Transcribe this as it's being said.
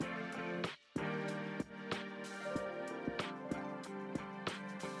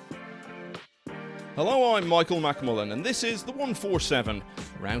Hello, I'm Michael McMullen, and this is the 147,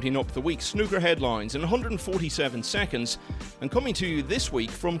 rounding up the week's snooker headlines in 147 seconds, and coming to you this week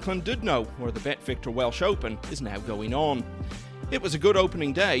from Llandudno, where the Bet-Victor Welsh Open is now going on. It was a good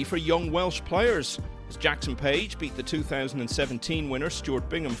opening day for young Welsh players, as Jackson Page beat the 2017 winner Stuart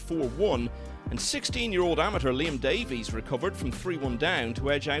Bingham 4-1, and 16-year-old amateur Liam Davies recovered from 3-1 down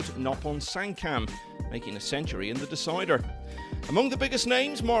to edge out Noppon Sangkam, making a century in the decider. Among the biggest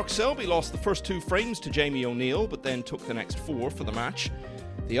names, Mark Selby lost the first two frames to Jamie O'Neill, but then took the next four for the match.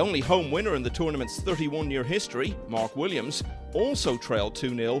 The only home winner in the tournament's 31-year history, Mark Williams, also trailed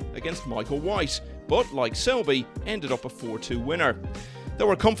 2-0 against Michael White, but like Selby, ended up a 4-2 winner. There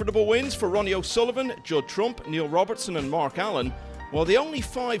were comfortable wins for Ronnie O'Sullivan, Judd Trump, Neil Robertson and Mark Allen, while the only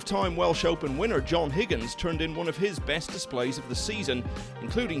five-time Welsh Open winner John Higgins turned in one of his best displays of the season,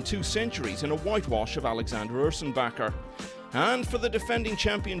 including 2 centuries in a whitewash of Alexander Ursenbacher. And for the defending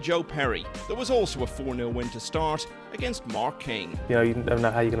champion Joe Perry, there was also a 4-0 win to start against Mark King. You don't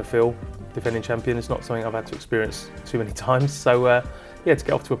know how you're going to feel defending champion. It's not something I've had to experience too many times. So to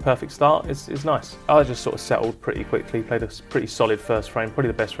get off to a perfect start is nice. I just sort of settled pretty quickly, played a pretty solid first frame, probably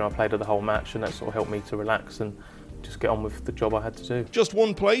the best frame I played of the whole match, and that sort of helped me to relax and just get on with the job I had to do. Just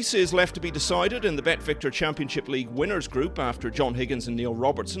one place is left to be decided in the Bet-Victor Championship League winners group after John Higgins and Neil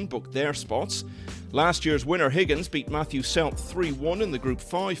Robertson booked their spots. Last year's winner Higgins beat Matthew Selt 3-1 in the Group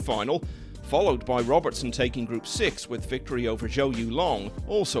 5 final, followed by Robertson taking Group 6 with victory over Zhou Yu Long,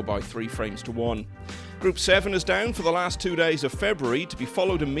 also by 3 frames to 1. Group 7 is down for the last 2 days of February, to be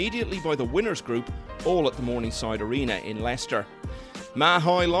followed immediately by the winners group, all at the Morningside Arena in Leicester. Ma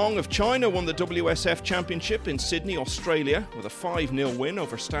Hailong of China won the WSF Championship in Sydney, Australia, with a 5-0 win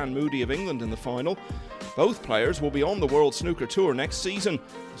over Stan Moody of England in the final. Both players will be on the World Snooker Tour next season,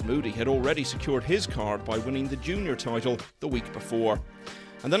 as Moody had already secured his card by winning the junior title the week before.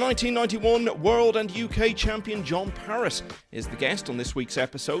 And the 1991 World and UK champion John Parrott is the guest on this week's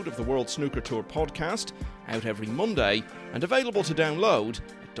episode of the World Snooker Tour podcast, out every Monday and available to download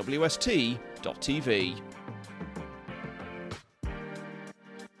at wst.tv.